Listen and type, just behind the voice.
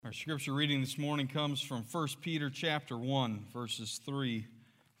Our scripture reading this morning comes from 1 Peter chapter 1, verses 3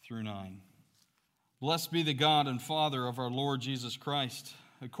 through 9. Blessed be the God and Father of our Lord Jesus Christ.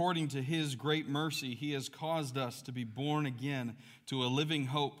 According to his great mercy, he has caused us to be born again to a living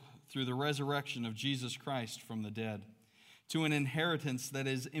hope through the resurrection of Jesus Christ from the dead, to an inheritance that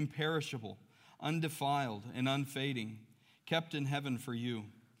is imperishable, undefiled, and unfading, kept in heaven for you,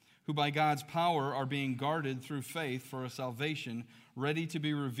 who by God's power are being guarded through faith for a salvation ready to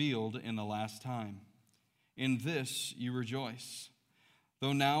be revealed in the last time. In this you rejoice,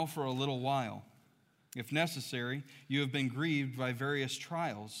 though now for a little while, if necessary, you have been grieved by various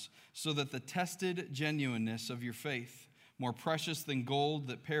trials, so that the tested genuineness of your faith, more precious than gold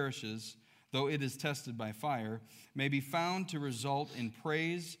that perishes, though it is tested by fire, may be found to result in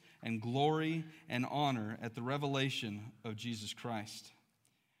praise and glory and honor at the revelation of Jesus Christ.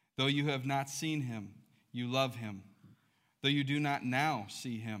 Though you have not seen him, you love him. Though you do not now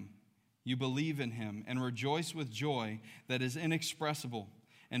see him, you believe in him and rejoice with joy that is inexpressible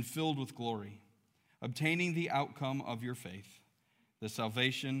and filled with glory, obtaining the outcome of your faith, the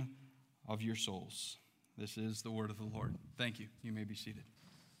salvation of your souls. This is the word of the Lord. Thank you. You may be seated.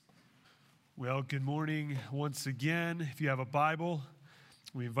 Well, good morning once again. If you have a Bible,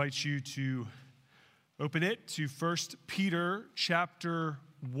 we invite you to open it to 1 Peter chapter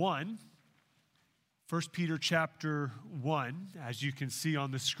 1. 1 Peter chapter 1. As you can see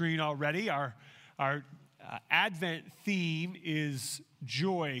on the screen already, our Advent theme is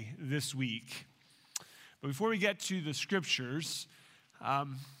joy this week. But before we get to the scriptures,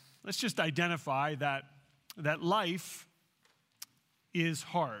 let's just identify that life is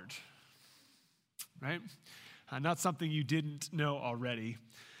hard, right? Not something you didn't know already.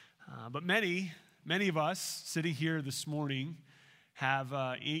 But many of us sitting here this morning have,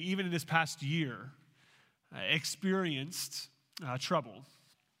 even in this past year, experienced trouble.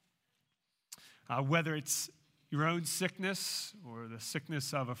 Whether it's your own sickness or the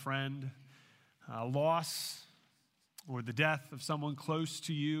sickness of a friend, loss or the death of someone close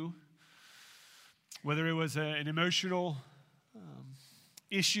to you, whether it was an emotional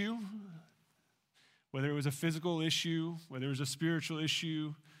issue, whether it was a physical issue, whether it was a spiritual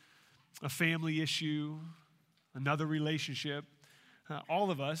issue, a family issue, another relationship,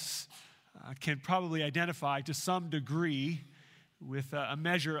 all of us can probably identify to some degree with a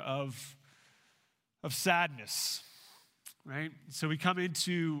measure of sadness, right? So we come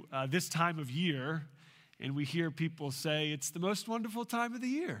into this time of year and we hear people say, it's the most wonderful time of the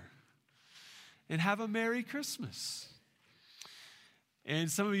year, and have a Merry Christmas. And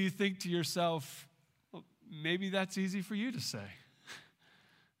some of you think to yourself, well, maybe that's easy for you to say.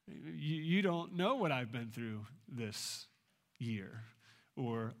 You don't know what I've been through this year,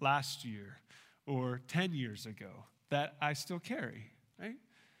 or last year, or 10 years ago, that I still carry, right?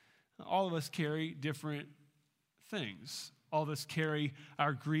 All of us carry different things. All of us carry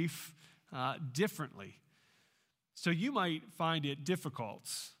our grief differently. So you might find it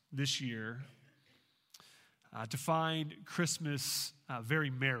difficult this year to find Christmas very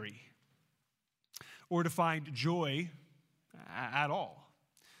merry, or to find joy at all.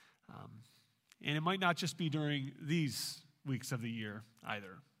 And it might not just be during these weeks of the year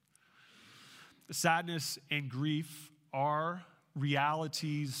either. Sadness and grief are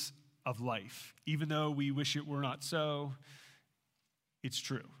realities of life. Even though we wish it were not so, it's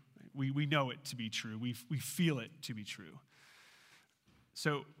true. We know it to be true. We feel it to be true.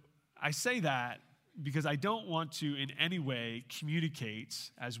 So I say that because I don't want to in any way communicate,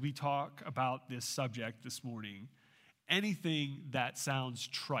 as we talk about this subject this morning, anything that sounds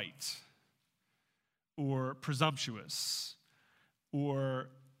trite or presumptuous or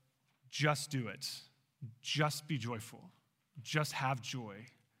just do it, just be joyful, just have joy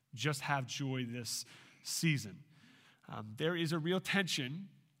this season. There is a real tension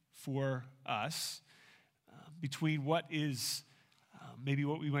for us between what is maybe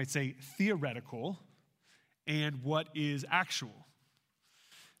what we might say theoretical and what is actual.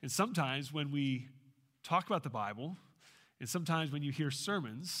 And sometimes when we talk about the Bible, and sometimes when you hear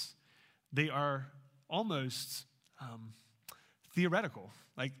sermons, they are almost theoretical.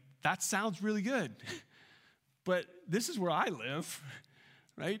 Like, that sounds really good, but this is where I live,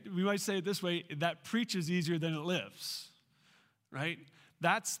 right? We might say it this way, that preaches easier than it lives, right?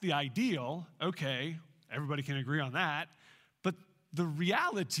 That's the ideal. Okay, everybody can agree on that. But the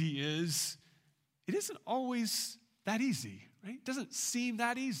reality is, it isn't always that easy, right? It doesn't seem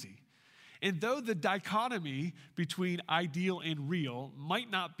that easy. And though the dichotomy between ideal and real might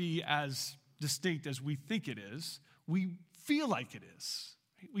not be as distinct as we think it is, we feel like it is.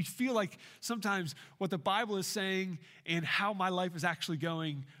 We feel like sometimes what the Bible is saying and how my life is actually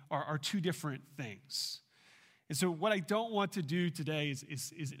going are two different things. And so what I don't want to do today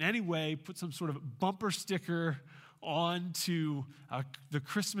is in any way put some sort of bumper sticker onto the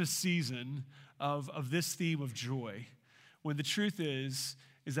Christmas season of this theme of joy, when the truth is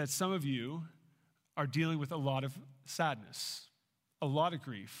that some of you are dealing with a lot of sadness, a lot of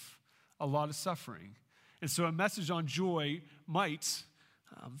grief, a lot of suffering. And so a message on joy might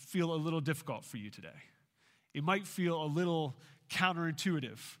feel a little difficult for you today. It might feel a little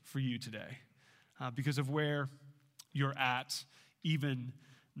counterintuitive for you today because of where you're at even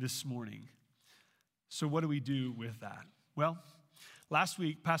this morning. So what do we do with that? Well, last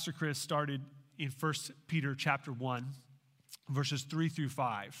week, Pastor Chris started in 1 Peter chapter 1, verses 3 through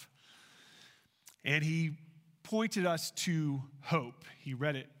 5. And he pointed us to hope. He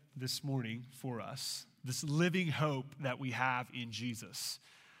read it this morning for us, this living hope that we have in Jesus.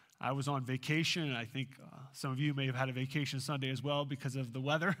 I was on vacation, and I think some of you may have had a vacation Sunday as well because of the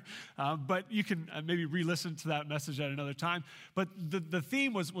weather, but you can maybe re-listen to that message at another time. But the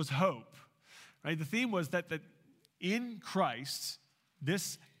theme was hope, right? The theme was that in Christ,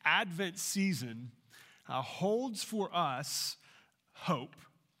 this Advent season holds for us hope,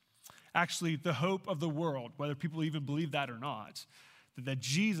 actually the hope of the world, whether people even believe that or not, that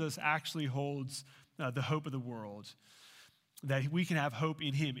Jesus actually holds the hope of the world, that we can have hope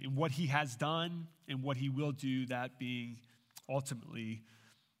in him, in what he has done and what he will do, that being ultimately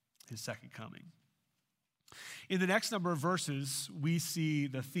his second coming. In the next number of verses, we see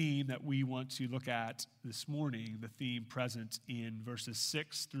the theme that we want to look at this morning, the theme present in verses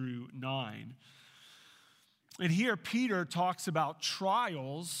 6 through 9. And here Peter talks about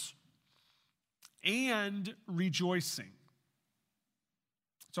trials and rejoicing.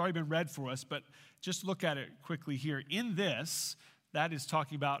 It's already been read for us, but just look at it quickly here. In this, that is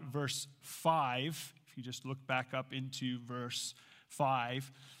talking about verse 5. If you just look back up into verse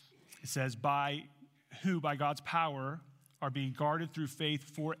 5, it says, by God's power are being guarded through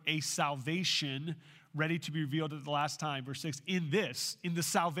faith for a salvation ready to be revealed at the last time. Verse 6, in the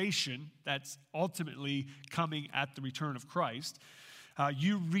salvation that's ultimately coming at the return of Christ,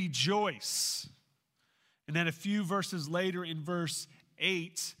 you rejoice. And then a few verses later in verse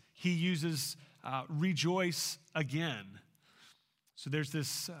 8, he uses rejoice again. So there's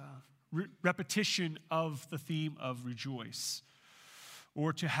this repetition of the theme of rejoice,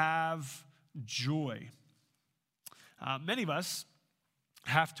 or to have joy. Many of us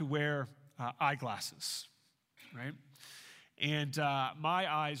have to wear eyeglasses, right? And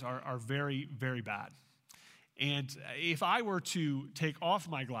my eyes are very, very bad. And if I were to take off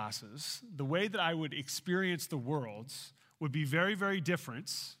my glasses, the way that I would experience the world would be very, very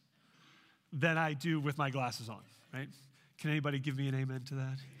different than I do with my glasses on, right? Can anybody give me an amen to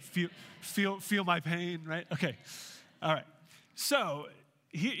that? Feel my pain, right? Okay, all right. So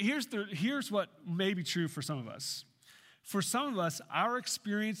here's what may be true for some of us. For some of us, our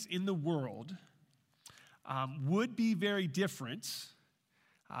experience in the world would be very different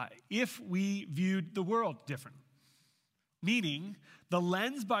if we viewed the world different. Meaning, the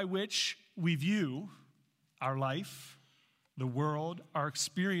lens by which we view our life, the world, our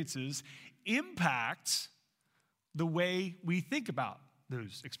experiences, impact the way we think about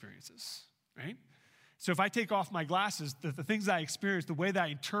those experiences, right? So if I take off my glasses, the things I experience, the way that I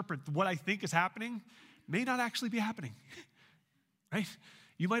interpret what I think is happening may not actually be happening, right?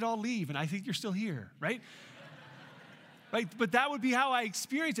 You might all leave, and I think you're still here, right? Right? But that would be how I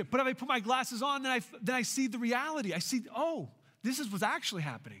experience it. But if I put my glasses on, then I see the reality. I see, oh, this is what's actually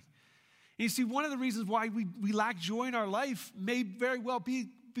happening. And you see, one of the reasons why we lack joy in our life may very well be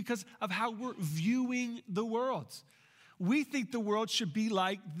because of how we're viewing the world. We think the world should be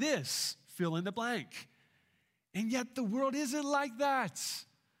like this, fill in the blank. And yet the world isn't like that.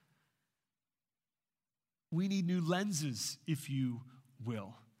 We need new lenses, if you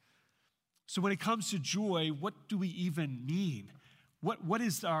will. So when it comes to joy, what do we even mean? What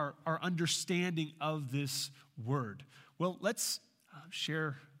is our understanding of this word? Well, let's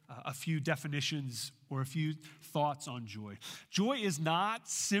share a few definitions or a few thoughts on joy. Joy is not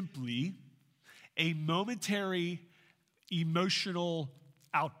simply a momentary emotional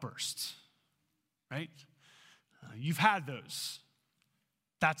outburst, right? You've had those.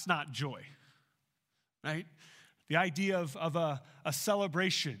 That's not joy, right? The idea of a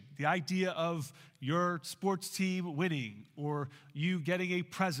celebration, the idea of your sports team winning, or you getting a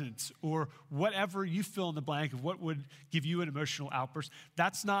present, or whatever you fill in the blank of what would give you an emotional outburst,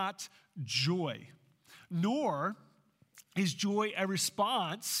 that's not joy. Nor is joy a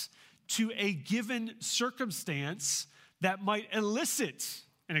response to a given circumstance that might elicit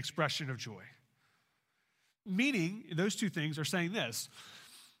an expression of joy. Meaning, those two things are saying this,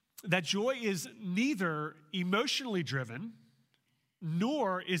 that joy is neither emotionally driven,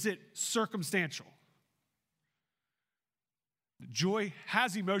 nor is it circumstantial. Joy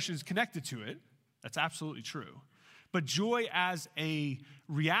has emotions connected to it. That's absolutely true. But joy as a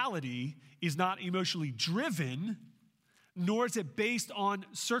reality is not emotionally driven, nor is it based on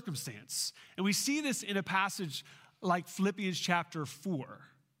circumstance. And we see this in a passage like Philippians chapter 4,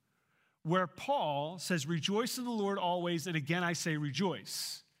 where Paul says, rejoice in the Lord always, and again I say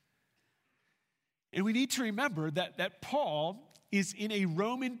rejoice. And we need to remember that Paul is in a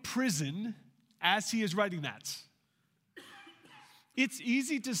Roman prison as he is writing that. It's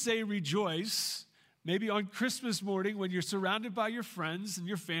easy to say rejoice, maybe on Christmas morning when you're surrounded by your friends and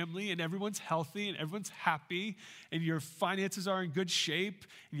your family and everyone's healthy and everyone's happy and your finances are in good shape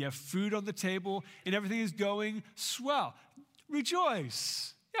and you have food on the table and everything is going swell.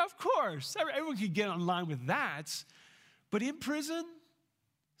 Rejoice. Yeah, of course. Everyone can get in line with that. But in prison,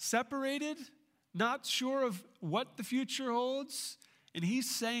 separated, not sure of what the future holds, and he's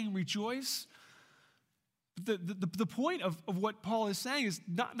saying rejoice. The point of what Paul is saying is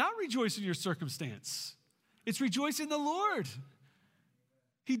not rejoice in your circumstance. It's rejoice in the Lord.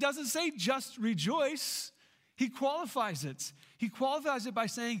 He doesn't say just rejoice. He qualifies it. He qualifies it by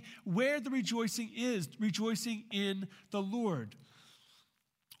saying where the rejoicing is, rejoicing in the Lord.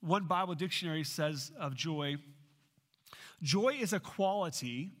 One Bible dictionary says of joy, joy is a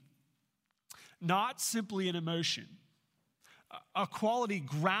quality, not simply an emotion. A quality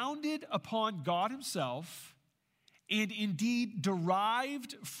grounded upon God himself and indeed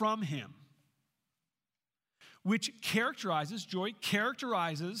derived from him, which joy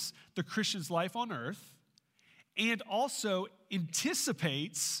characterizes the Christian's life on earth and also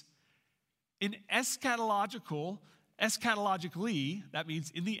anticipates an eschatologically, that means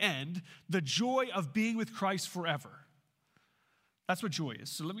in the end, the joy of being with Christ forever. That's what joy is.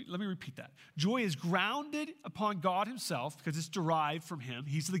 So let me repeat that. Joy is grounded upon God himself because it's derived from him.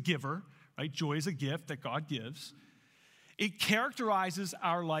 He's the giver, right? Joy is a gift that God gives. It characterizes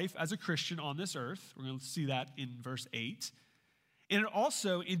our life as a Christian on this earth. We're going to see that in verse 8. And it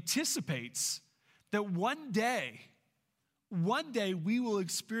also anticipates that one day we will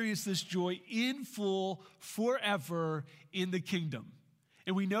experience this joy in full forever in the kingdom.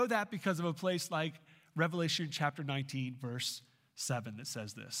 And we know that because of a place like Revelation chapter 19, verse 7 that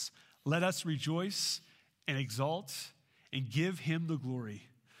says this, let us rejoice and exult and give him the glory,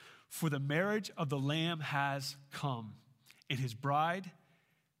 for the marriage of the Lamb has come, and his bride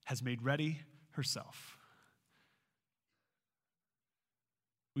has made ready herself.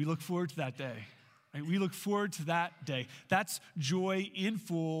 We look forward to that day. Right? We look forward to that day. That's joy in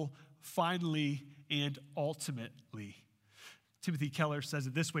full, finally, and ultimately. Timothy Keller says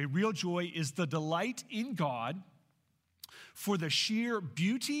it this way, real joy is the delight in God for the sheer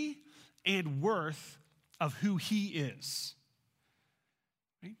beauty and worth of who he is.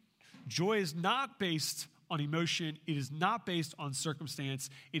 Right? Joy is not based on emotion. It is not based on circumstance.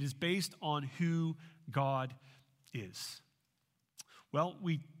 It is based on who God is. Well,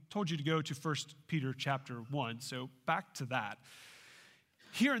 we told you to go to 1 Peter chapter 1, so back to that.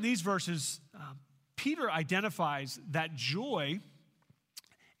 Here in these verses, Peter identifies that joy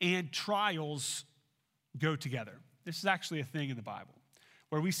and trials go together. This is actually a thing in the Bible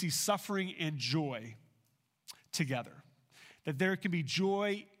where we see suffering and joy together. That there can be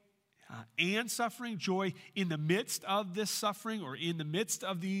joy and suffering, joy in the midst of this suffering or in the midst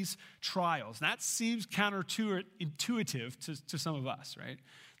of these trials. And that seems counterintuitive to some of us, right?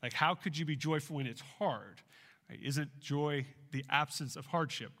 Like, how could you be joyful when it's hard? Right? Isn't joy the absence of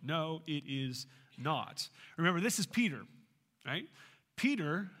hardship? No, it is not. Remember, this is Peter, right?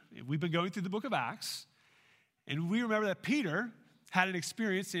 Peter, we've been going through the book of Acts, and we remember that Peter had an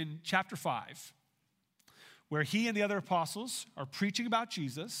experience in chapter 5 where he and the other apostles are preaching about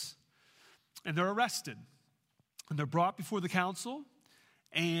Jesus, and they're arrested. And they're brought before the council,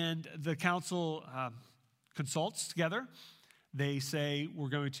 and the council consults together. They say, we're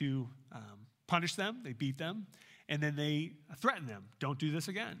going to punish them. They beat them, and then they threaten them. Don't do this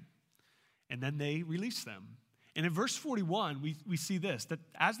again. And then they release them. And in verse 41, we see this, that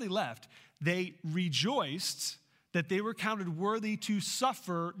as they left, they rejoiced that they were counted worthy to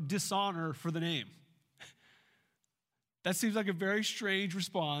suffer dishonor for the name. That seems like a very strange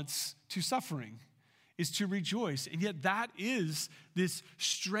response to suffering, is to rejoice. And yet that is this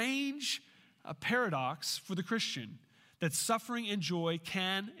strange paradox for the Christian, that suffering and joy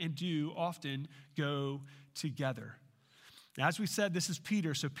can and do often go together. As we said, this is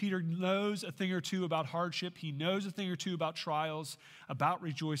Peter. So Peter knows a thing or two about hardship. He knows a thing or two about trials, about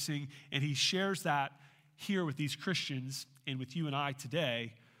rejoicing, and he shares that here with these Christians and with you and I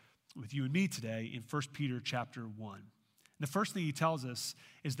today, with you and me today in 1 Peter chapter 1. And the first thing he tells us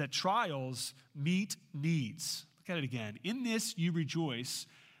is that trials meet needs. Look at it again. In this you rejoice,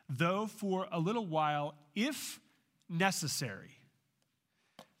 though for a little while, if necessary.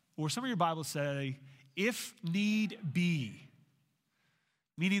 Or some of your Bibles say, if need be,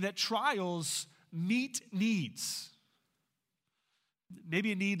 meaning that trials meet needs.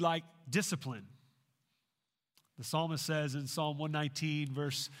 Maybe a need like discipline. The psalmist says in Psalm 119,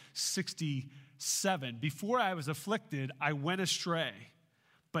 verse 67, before I was afflicted, I went astray,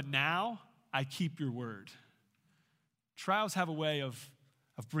 but now I keep your word. Trials have a way of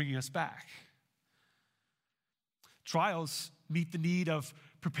bringing us back. Trials meet the need of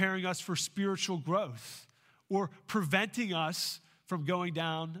preparing us for spiritual growth or preventing us from going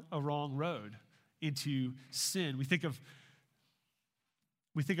down a wrong road into sin. We think of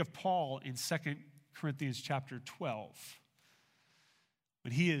Paul in 2 Corinthians chapter 12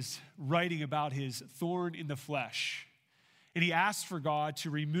 when he is writing about his thorn in the flesh. And he asks for God to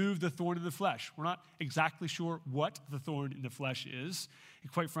remove the thorn in the flesh. We're not exactly sure what the thorn in the flesh is.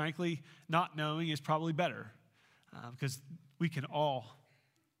 And quite frankly, not knowing is probably better because we can all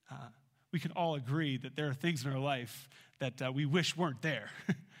agree that there are things in our life that we wish weren't there.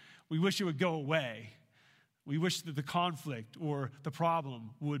 We wish it would go away. We wish that the conflict or the problem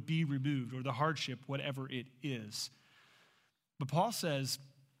would be removed or the hardship, whatever it is. But Paul says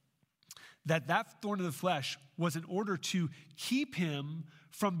that thorn of the flesh was in order to keep him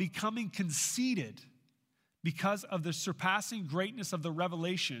from becoming conceited because of the surpassing greatness of the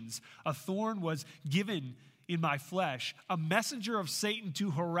revelations. A thorn was given in my flesh, a messenger of Satan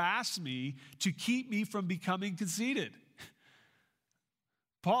to harass me, to keep me from becoming conceited.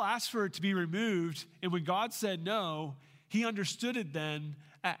 Paul asked for it to be removed, and when God said no, he understood it then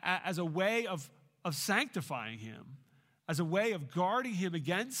as a way of sanctifying him, as a way of guarding him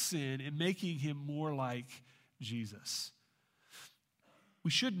against sin and making him more like Jesus. We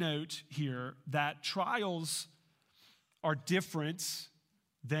should note here that trials are different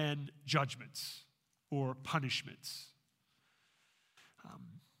than judgments or punishments.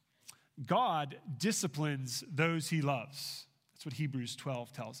 God disciplines those he loves. That's what Hebrews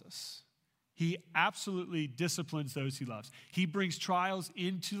 12 tells us. He absolutely disciplines those he loves. He brings trials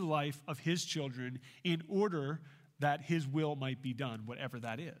into the life of his children in order that his will might be done, whatever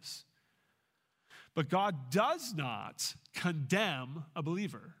that is. But God does not condemn a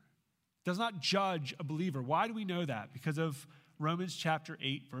believer, does not judge a believer. Why do we know that? Because of Romans chapter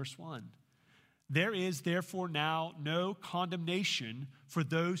 8, verse 1. There is therefore now no condemnation for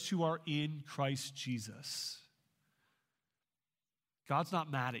those who are in Christ Jesus. God's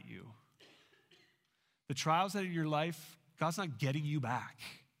not mad at you. The trials that are in your life, God's not getting you back.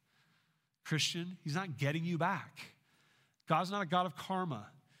 Christian, he's not getting you back. God's not a God of karma.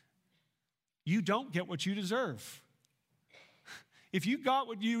 You don't get what you deserve. If you got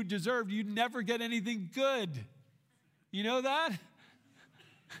what you deserved, you'd never get anything good. You know that?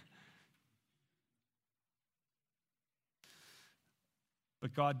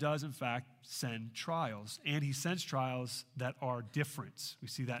 But God does, in fact, send trials. And he sends trials that are different. We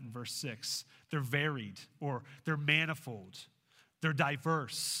see that in verse 6. They're varied, or they're manifold. They're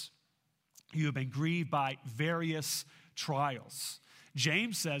diverse. You have been grieved by various trials.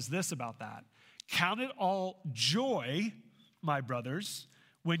 James says this about that. Count it all joy, my brothers,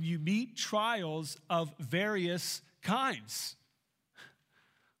 when you meet trials of various kinds.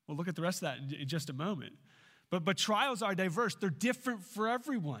 We'll look at the rest of that in just a moment. But trials are diverse. They're different for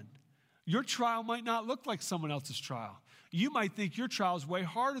everyone. Your trial might not look like someone else's trial. You might think your trial is way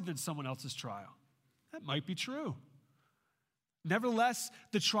harder than someone else's trial. That might be true. Nevertheless,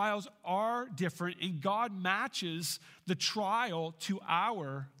 the trials are different, and God matches the trial to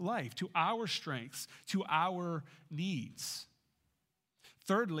our life, to our strengths, to our needs.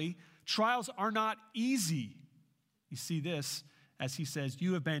 Thirdly, trials are not easy. You see this as he says,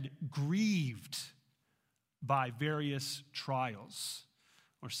 you have been grieved by various trials.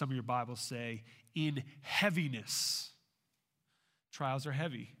 Or some of your Bibles say, in heaviness. Trials are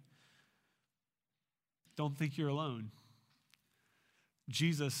heavy. Don't think you're alone.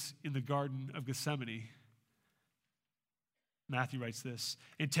 Jesus in the Garden of Gethsemane, Matthew writes this,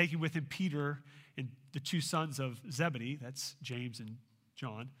 and taking with him Peter and the two sons of Zebedee, that's James and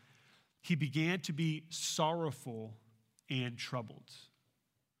John, he began to be sorrowful and troubled.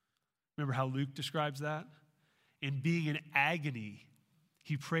 Remember how Luke describes that? And being in agony,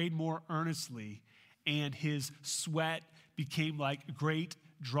 he prayed more earnestly, and his sweat became like great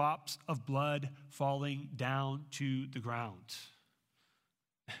drops of blood falling down to the ground.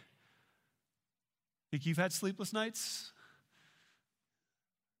 Think you've had sleepless nights?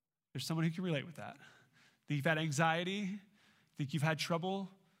 There's someone who can relate with that. Think you've had anxiety? Think you've had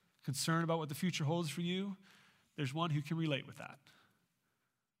trouble, concern about what the future holds for you? There's one who can relate with that.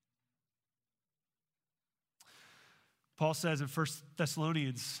 Paul says in 1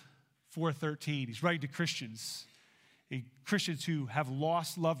 Thessalonians 4:13, he's writing to Christians who have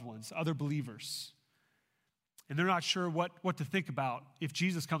lost loved ones, other believers. And they're not sure what to think about. If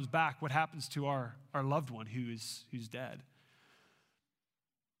Jesus comes back, what happens to our loved one who's dead?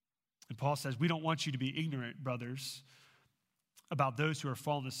 And Paul says, we don't want you to be ignorant, brothers, about those who are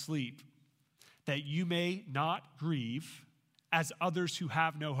fallen asleep, that you may not grieve as others who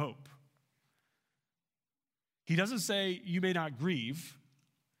have no hope. He doesn't say you may not grieve.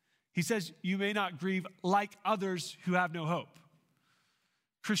 He says you may not grieve like others who have no hope.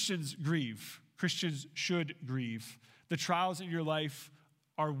 Christians grieve. Christians should grieve. The trials in your life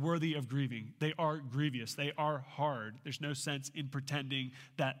are worthy of grieving. They are grievous. They are hard. There's no sense in pretending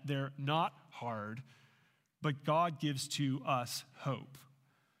that they're not hard, but God gives to us hope.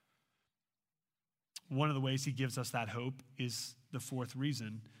 One of the ways he gives us that hope is the fourth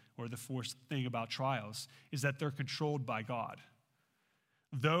reason, or the fourth thing about trials, is that they're controlled by God.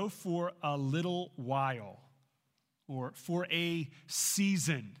 Though for a little while, or for a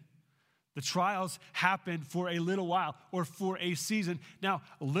season, the trials happen for a little while or for a season. Now,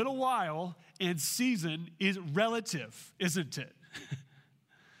 a little while and season is relative, isn't it?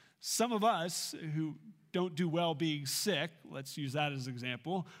 Some of us who don't do well being sick, let's use that as an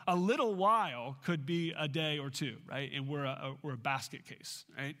example, a little while could be a day or two, right? And we're a basket case,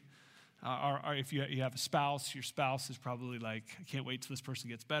 right? Or if you have a spouse, your spouse is probably like, I can't wait till this person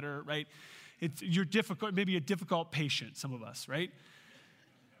gets better, right? You're difficult, maybe a difficult patient, some of us, right?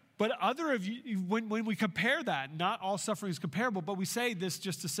 But other of you, when we compare that, not all suffering is comparable, but we say this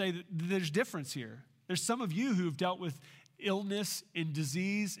just to say that there's difference here. There's some of you who have dealt with illness and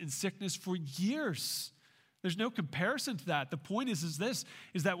disease and sickness for years. There's no comparison to that. The point is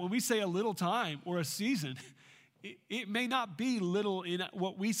that when we say a little time or a season, it may not be little in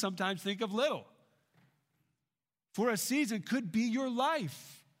what we sometimes think of little. For a season could be your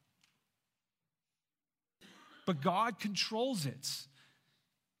life. But God controls it.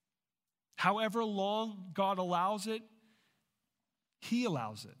 However long God allows it, he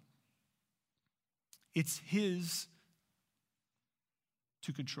allows it. It's his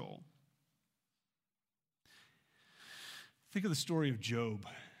to control. Think of the story of Job.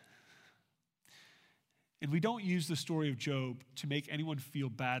 And we don't use the story of Job to make anyone feel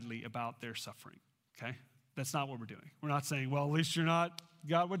badly about their suffering, okay? That's not what we're doing. We're not saying, well, at least you're not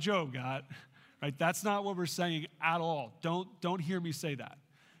got what Job got, right? That's not what we're saying at all. Don't hear me say that.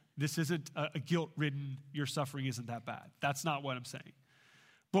 This isn't a guilt-ridden, your suffering isn't that bad. That's not what I'm saying.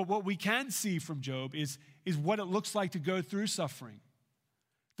 But what we can see from Job is what it looks like to go through suffering.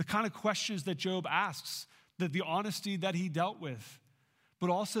 The kind of questions that Job asks, the honesty that he dealt with, but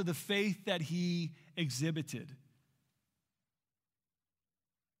also the faith that he exhibited.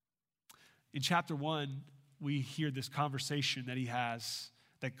 In chapter 1, we hear this conversation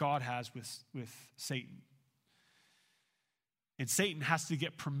that God has with Satan. And Satan has to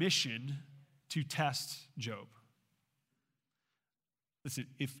get permission to test Job. Listen,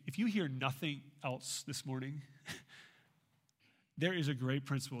 if you hear nothing else this morning, there is a great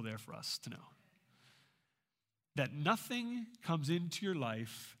principle there for us to know. That nothing comes into your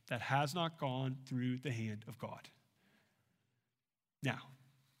life that has not gone through the hand of God. Now,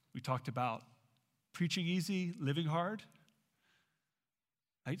 we talked about preaching easy, living hard.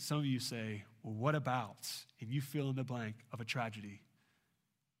 Right? Some of you say, well, what about? And you fill in the blank of a tragedy.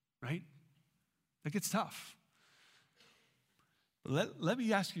 Right? That gets tough. But let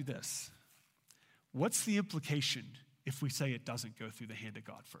me ask you this. What's the implication if we say it doesn't go through the hand of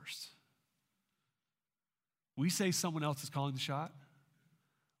God first? We say someone else is calling the shot.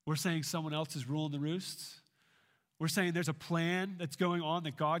 We're saying someone else is ruling the roost. We're saying there's a plan that's going on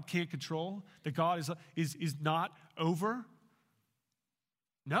that God can't control, that God is not over.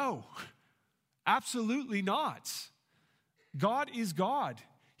 No, absolutely not. God is God.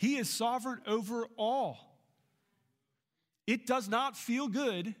 He is sovereign over all. It does not feel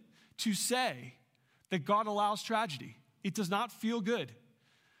good to say that God allows tragedy. It does not feel good.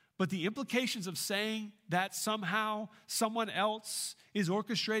 But the implications of saying that somehow someone else is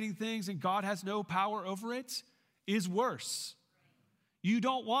orchestrating things and God has no power over it is worse. You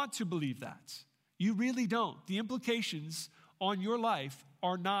don't want to believe that. You really don't. The implications on your life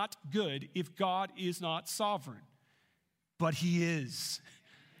are not good if God is not sovereign. but he is.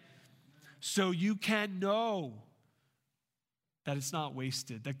 So you can know that it's not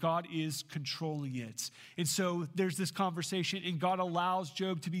wasted, that God is controlling it. And so there's this conversation, and God allows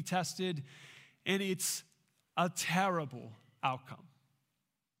Job to be tested, and it's a terrible outcome.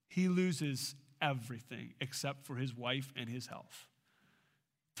 He loses everything except for his wife and his health.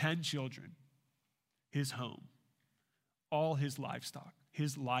 10 children, his home, all his livestock,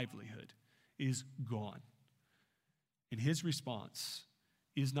 his livelihood is gone. And his response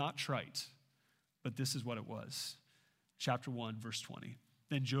is not trite, but this is what it was. Chapter 1, verse 20.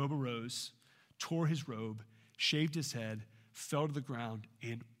 Then Job arose, tore his robe, shaved his head, fell to the ground,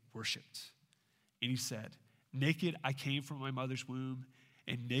 and worshiped. And he said, naked I came from my mother's womb,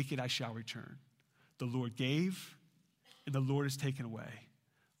 and naked I shall return. The Lord gave, and the Lord has taken away.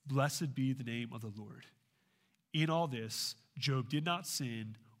 Blessed be the name of the Lord. In all this, Job did not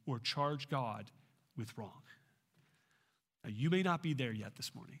sin or charge God with wrong. Now, you may not be there yet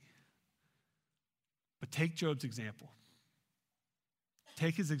this morning, but take Job's example.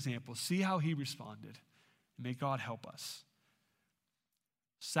 Take his example. See how he responded. And may God help us.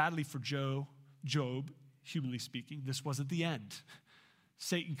 Sadly for Job, humanly speaking, this wasn't the end.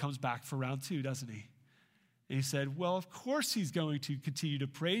 Satan comes back for round 2, doesn't he? And he said, well, of course he's going to continue to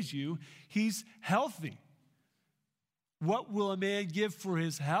praise you. He's healthy. What will a man give for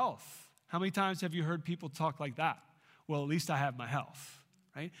his health? How many times have you heard people talk like that? Well, at least I have my health.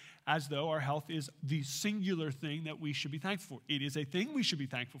 Right? As though our health is the singular thing that we should be thankful for. It is a thing we should be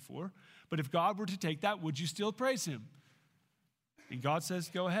thankful for, but if God were to take that, would you still praise him? And God says,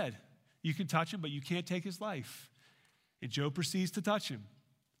 go ahead. You can touch him, but you can't take his life. And Job proceeds to touch him,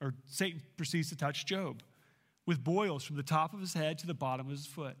 or Satan proceeds to touch Job with boils from the top of his head to the bottom of his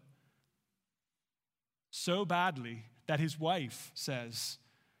foot. So badly that his wife says,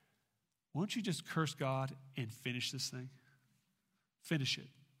 won't you just curse God and finish this thing? Finish it.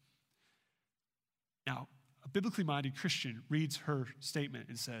 Now, a biblically minded Christian reads her statement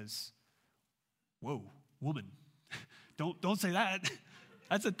and says, whoa, woman, don't say that.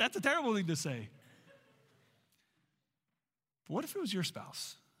 That's a terrible thing to say. But what if it was your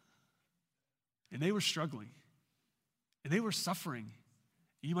spouse? And they were struggling, and they were suffering.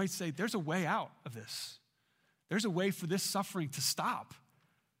 You might say, there's a way out of this. There's a way for this suffering to stop.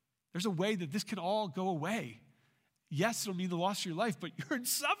 There's a way that this can all go away. Yes, it'll mean the loss of your life, but you're in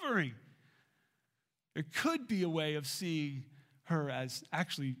suffering. There could be a way of seeing her as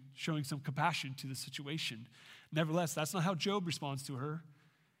actually showing some compassion to the situation. Nevertheless, that's not how Job responds to her.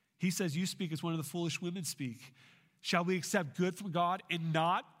 He says, you speak as one of the foolish women speak. Shall we accept good from God and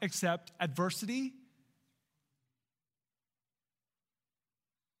not accept adversity?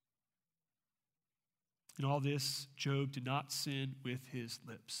 In all this, Job did not sin with his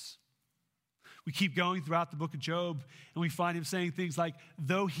lips. We keep going throughout the book of Job, and we find him saying things like,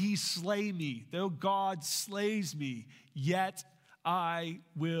 though he slay me, though God slays me, yet I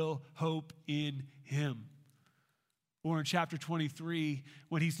will hope in him. Or in chapter 23,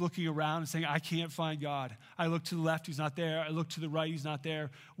 when he's looking around and saying, I can't find God. I look to the left, he's not there. I look to the right, he's not there.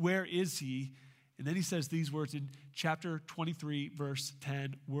 Where is he? And then he says these words in chapter 23, verse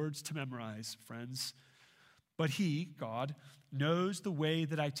 10, words to memorize, friends. But he, God, knows the way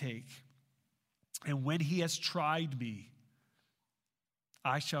that I take. And when he has tried me,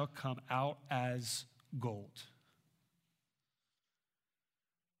 I shall come out as gold.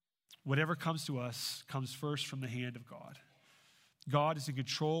 Whatever comes to us comes first from the hand of God. God is in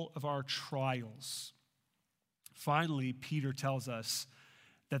control of our trials. Finally, Peter tells us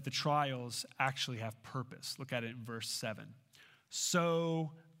that the trials actually have purpose. Look at it in verse 7.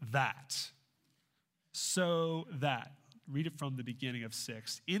 So that. Read it from the beginning of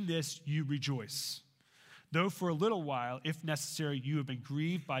 6. In this you rejoice, though for a little while, if necessary, you have been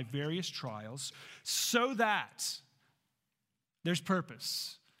grieved by various trials, so that there's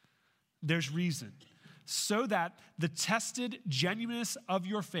purpose, there's reason, so that the tested genuineness of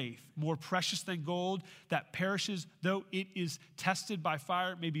your faith, more precious than gold that perishes, though it is tested by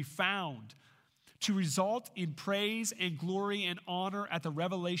fire, may be found to result in praise and glory and honor at the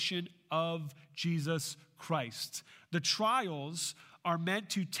revelation of Jesus Christ. The trials are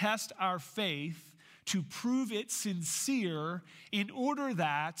meant to test our faith, to prove it sincere, in order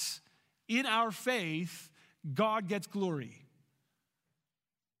that in our faith, God gets glory.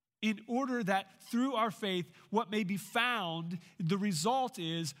 In order that through our faith, what may be found, the result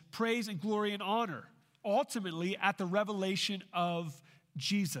is praise and glory and honor, ultimately at the revelation of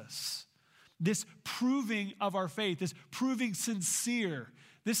Jesus. This proving of our faith, this proving sincere.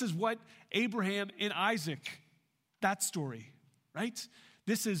 This is what Abraham and Isaac, that story, right?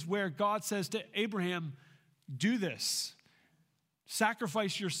 This is where God says to Abraham, do this.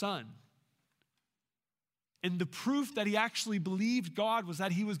 sacrifice your son. And the proof that he actually believed God was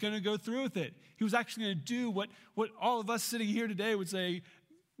that he was going to go through with it. He was actually going to do what all of us sitting here today would say,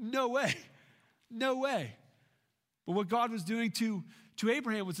 no way, no way. But what God was doing to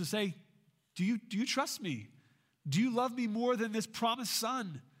Abraham was to say, do you trust me? Do you love me more than this promised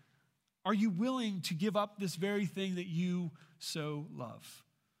son? Are you willing to give up this very thing that you so love?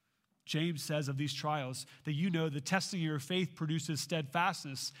 James says of these trials that you know the testing of your faith produces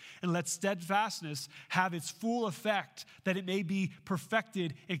steadfastness, and let steadfastness have its full effect, that it may be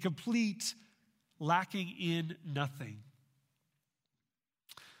perfected and complete, lacking in nothing.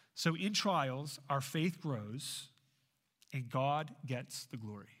 So in trials, our faith grows and God gets the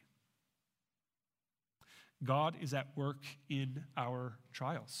glory. God is at work in our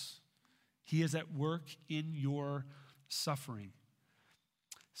trials. He is at work in your suffering.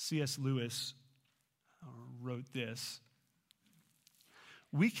 C.S. Lewis wrote this.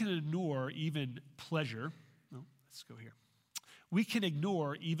 We can ignore even pleasure. Oh, let's go here. We can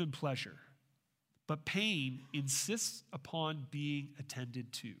ignore even pleasure, but pain insists upon being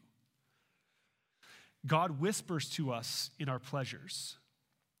attended to. God whispers to us in our pleasures,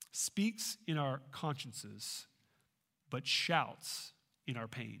 speaks in our consciences, but shouts in our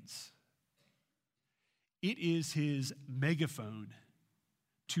pains. It is his megaphone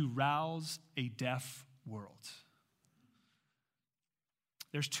to rouse a deaf world.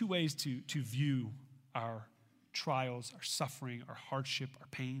 There's two ways to view our trials, our suffering, our hardship, our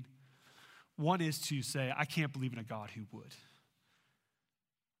pain. One is to say, I can't believe in a God who would.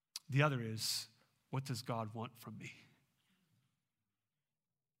 The other is, what does God want from me?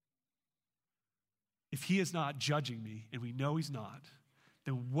 If he is not judging me, and we know he's not,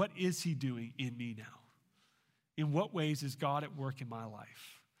 then what is he doing in me now? In what ways is God at work in my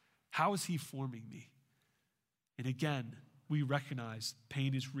life? How is he forming me? And again, we recognize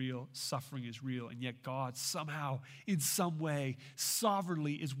pain is real, suffering is real, and yet God somehow, in some way,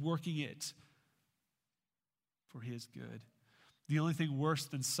 sovereignly is working it for his good. The only thing worse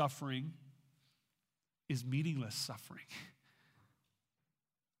than suffering is meaningless suffering.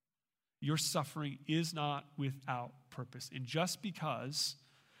 Your suffering is not without purpose. And just because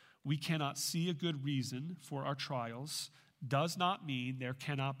we cannot see a good reason for our trials does not mean there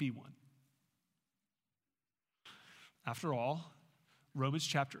cannot be one. After all, Romans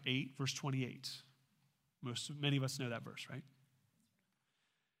chapter 8, verse 28. Many of us know that verse, right?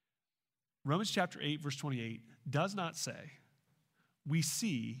 Romans chapter 8, verse 28 does not say, we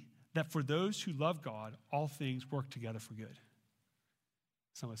see that for those who love God, all things work together for good.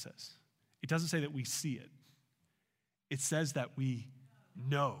 That's not what it says. It doesn't say that we see it. It says that we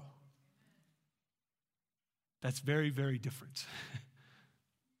know. That's very, very different.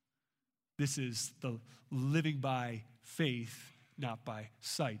 This is the living by faith, not by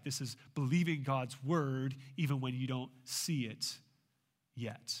sight. This is believing God's word even when you don't see it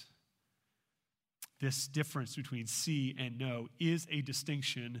yet. This difference between see and know is a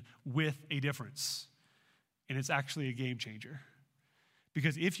distinction with a difference. And it's actually a game changer.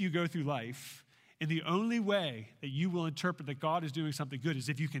 Because if you go through life, and the only way that you will interpret that God is doing something good is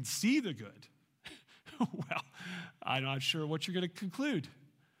if you can see the good, well, I'm not sure what you're going to conclude.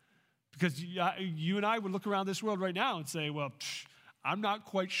 Because you and I would look around this world right now and say, well, I'm not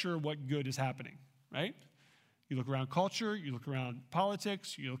quite sure what good is happening, right? You look around culture, you look around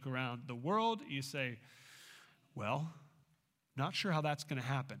politics, you look around the world, you say, well, not sure how that's going to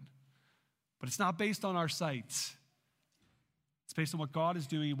happen. But it's not based on our sights. It's based on what God is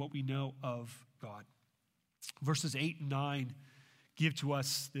doing and what we know of God. Verses 8 and 9 give to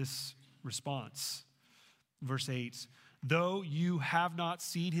us this response. Verse 8, though you have not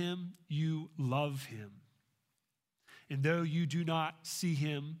seen him, you love him. And though you do not see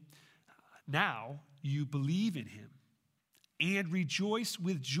him now, you believe in him and rejoice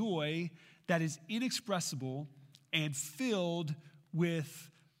with joy that is inexpressible and filled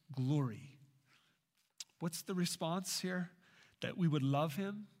with glory. What's the response here? That we would love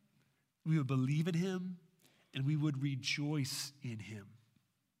him, we would believe in him, and we would rejoice in him.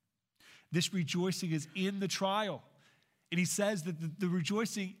 This rejoicing is in the trial. And he says that the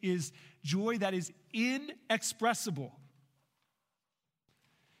rejoicing is joy that is inexpressible.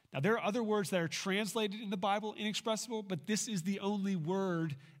 Now, there are other words that are translated in the Bible, inexpressible, but this is the only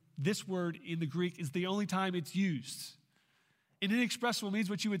word, this word in the Greek is the only time it's used. And inexpressible means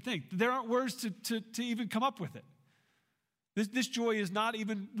what you would think. There aren't words to even come up with it. This joy is not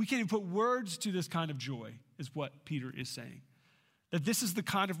even, we can't even put words to this kind of joy, is what Peter is saying. That this is the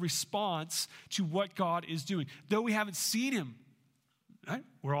kind of response to what God is doing. Though we haven't seen him, right?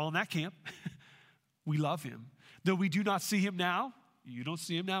 We're all in that camp. We love him. Though we do not see him now, You don't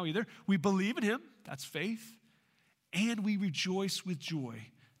see him now either. We believe in him. That's faith. And we rejoice with joy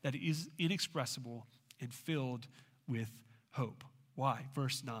that is inexpressible and filled with hope. Why?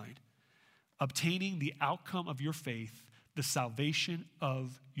 Verse 9. Obtaining the outcome of your faith, the salvation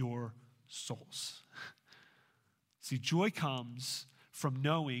of your souls. See, joy comes from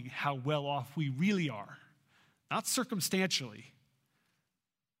knowing how well off we really are, not circumstantially.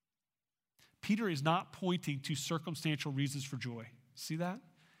 Peter is not pointing to circumstantial reasons for joy. See that?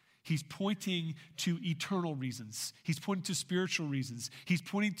 He's pointing to eternal reasons. He's pointing to spiritual reasons. He's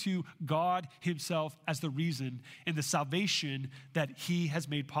pointing to God himself as the reason and the salvation that he has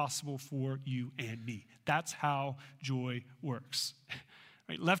made possible for you and me. That's how joy works.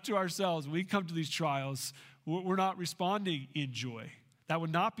 Right? Left to ourselves, when we come to these trials, we're not responding in joy. That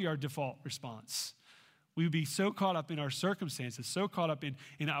would not be our default response. We would be so caught up in our circumstances, so caught up in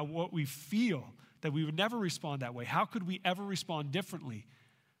what we feel, that we would never respond that way. How could we ever respond differently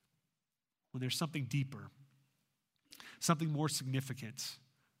when there's something deeper, something more significant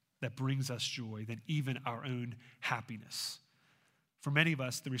that brings us joy than even our own happiness? For many of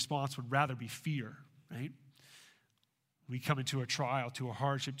us, the response would rather be fear, right? We come into a trial, to a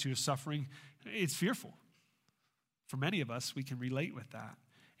hardship, to a suffering, it's fearful. For many of us, we can relate with that.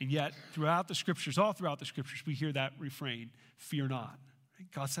 And yet, throughout the scriptures, all throughout the scriptures, we hear that refrain, fear not.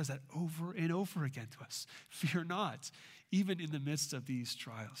 God says that over and over again to us. Fear not, even in the midst of these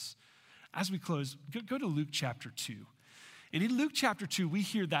trials. As we close, go to Luke chapter 2. And in Luke chapter 2, we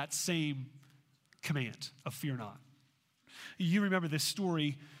hear that same command of fear not. You remember this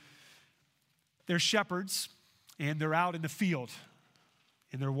story. They're shepherds, and they're out in the field,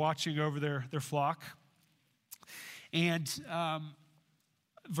 and they're watching over their flock. And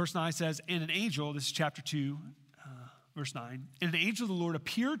verse 9 says, and an angel, this is chapter 2, verse 9, and an angel of the Lord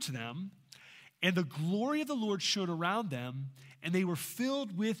appeared to them, and the glory of the Lord shone around them, and they were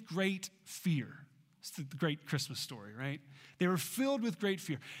filled with great fear. It's the great Christmas story, right? They were filled with great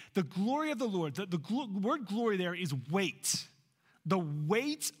fear. The glory of the Lord, the word glory there is weight. The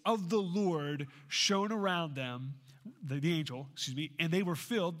weight of the Lord shone around them, the angel, and they were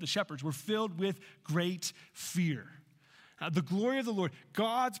filled, the shepherds were filled with great fear. The glory of the Lord,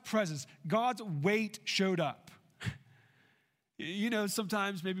 God's presence, God's weight showed up. You know,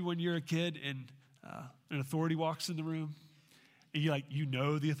 sometimes maybe when you're a kid and an authority walks in the room, and you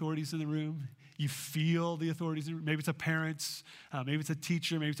know the authorities in the room, you feel the authorities in the room. Maybe it's a parent, maybe it's a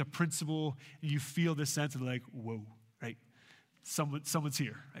teacher, maybe it's a principal, and you feel this sense of like, whoa, right? Someone's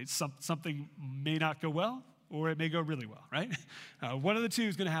here, right? Something may not go well, or it may go really well, right? One of the two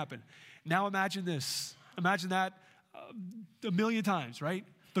is going to happen. Now imagine this. Imagine that a million times, right?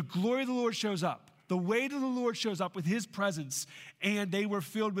 The glory of the Lord shows up. The weight of the Lord shows up with his presence, and they were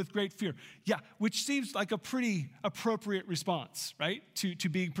filled with great fear. Yeah, which seems like a pretty appropriate response, right? To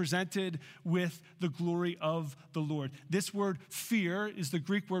being presented with the glory of the Lord. This word fear is the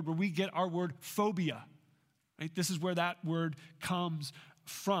Greek word where we get our word phobia, right? This is where that word comes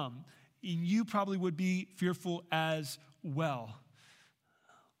from. And you probably would be fearful as well.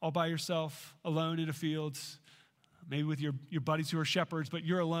 All by yourself, alone in a field, maybe with your buddies who are shepherds, but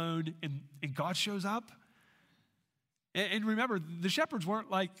you're alone, and God shows up. And remember, the shepherds weren't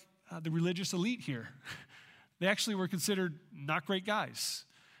like the religious elite here. They actually were considered not great guys.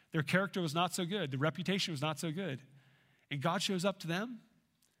 Their character was not so good. The reputation was not so good. And God shows up to them.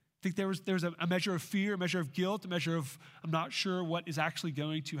 I think there was a measure of fear, a measure of guilt, a measure of, I'm not sure what is actually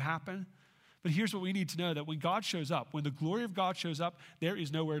going to happen. But here's what we need to know, that when God shows up, when the glory of God shows up, there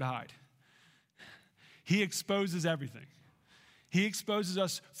is nowhere to hide. He exposes everything. He exposes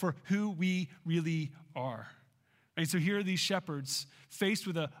us for who we really are. And so here are these shepherds faced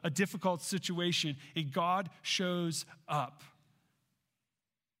with a difficult situation, and God shows up.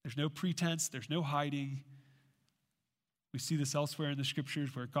 There's no pretense. There's no hiding. We see this elsewhere in the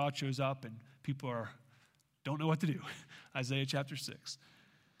scriptures where God shows up and people don't know what to do. Isaiah chapter 6.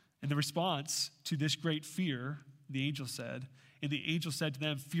 And the response to this great fear, the angel said to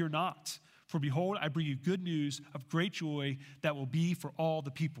them, fear not. For behold, I bring you good news of great joy that will be for all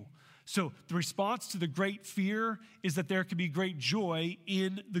the people. So the response to the great fear is that there can be great joy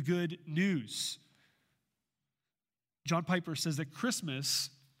in the good news. John Piper says that Christmas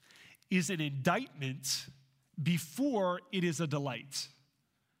is an indictment before it is a delight.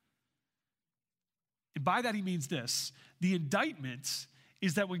 And by that he means this. The indictment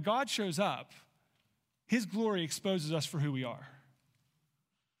is that when God shows up, his glory exposes us for who we are.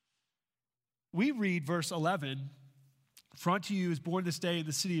 We read verse 11, for unto you is born this day in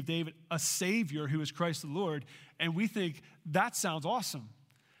the city of David a Savior who is Christ the Lord, and we think that sounds awesome.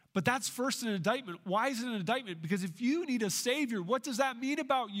 But that's first an indictment. Why is it an indictment? Because if you need a Savior, what does that mean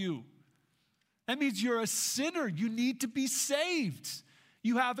about you? That means you're a sinner. You need to be saved.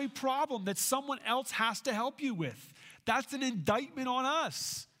 You have a problem that someone else has to help you with. That's an indictment on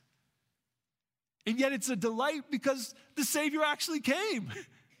us. And yet it's a delight because the Savior actually came.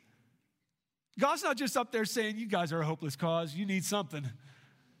 God's not just up there saying, you guys are a hopeless cause. You need something.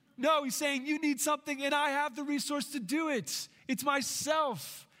 No, he's saying you need something and I have the resource to do it. It's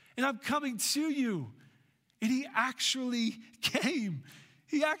myself. And I'm coming to you. And he actually came.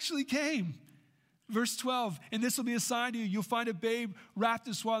 He actually came. Verse 12, and this will be a sign to you. You'll find a babe wrapped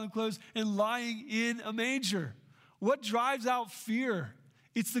in swaddling clothes and lying in a manger. What drives out fear?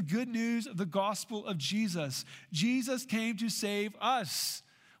 It's the good news of the gospel of Jesus. Jesus came to save us.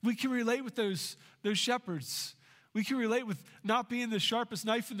 We can relate with those shepherds. We can relate with not being the sharpest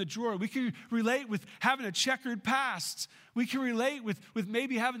knife in the drawer. We can relate with having a checkered past. We can relate with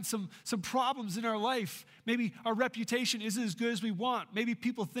maybe having some problems in our life. Maybe our reputation isn't as good as we want. Maybe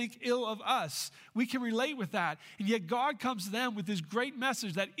people think ill of us. We can relate with that. And yet God comes to them with this great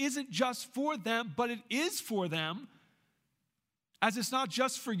message that isn't just for them, but it is for them. As it's not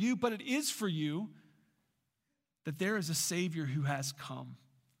just for you, but it is for you. That there is a Savior who has come.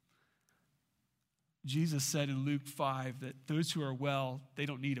 Jesus said in Luke 5 that those who are well, they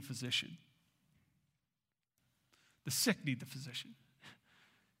don't need a physician. The sick need the physician.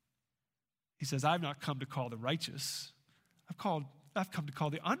 He says, I've not come to call the righteous. I've come to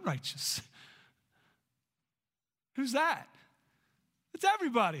call the unrighteous. Who's that? It's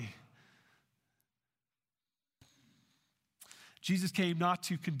everybody. Jesus came not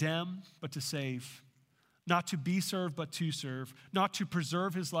to condemn, but to save. Not to be served, but to serve. Not to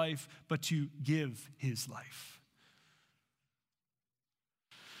preserve his life, but to give his life.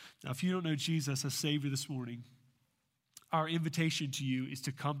 Now, if you don't know Jesus as Savior this morning, our invitation to you is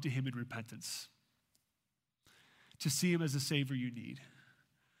to come to him in repentance. To see him as a Savior you need.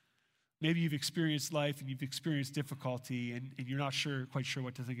 Maybe you've experienced life and you've experienced difficulty and you're not quite sure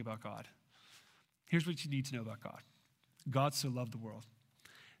what to think about God. Here's what you need to know about God. God so loved the world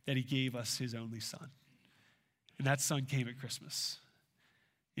that he gave us his only Son. And that Son came at Christmas.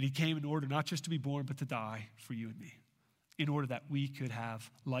 And he came in order not just to be born, but to die for you and me. In order that we could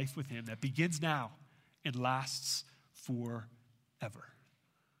have life with him that begins now and lasts forever.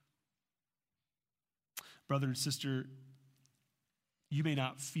 Brother and sister, you may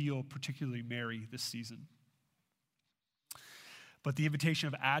not feel particularly merry this season. But the invitation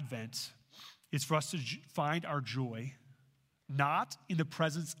of Advent is for us to find our joy not in the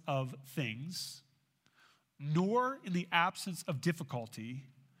presence of things, nor in the absence of difficulty,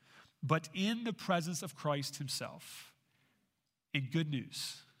 but in the presence of Christ himself. And good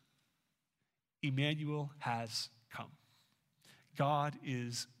news, Emmanuel has come. God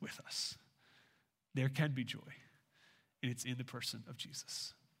is with us. There can be joy, and it's in the person of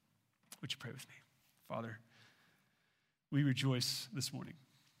Jesus. Would you pray with me? Father, we rejoice this morning,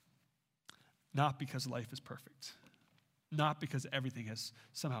 not because life is perfect, not because everything has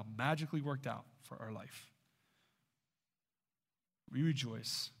somehow magically worked out for our life. We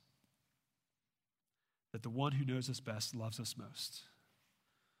rejoice that the one who knows us best loves us most.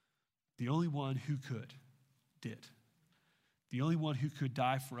 The only one who could, did. The only one who could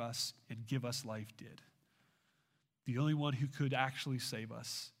die for us and give us life, did. The only one who could actually save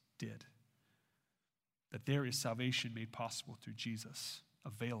us, did. That there is salvation made possible through Jesus,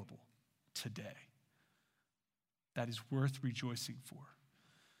 available today. That is worth rejoicing for.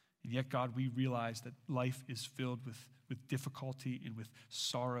 And yet, God, we realize that life is filled with difficulty and with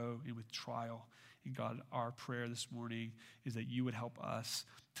sorrow and with trial. And God, our prayer this morning is that you would help us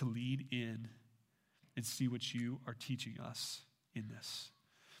to lean in and see what you are teaching us in this.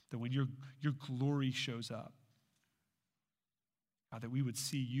 That when your glory shows up, God, that we would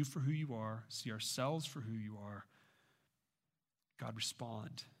see you for who you are, see ourselves for who you are. God,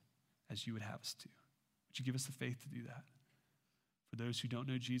 respond as you would have us to. Would you give us the faith to do that? For those who don't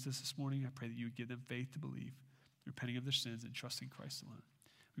know Jesus this morning, I pray that you would give them faith to believe, repenting of their sins and trusting Christ alone.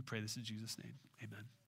 We pray this in Jesus' name. Amen.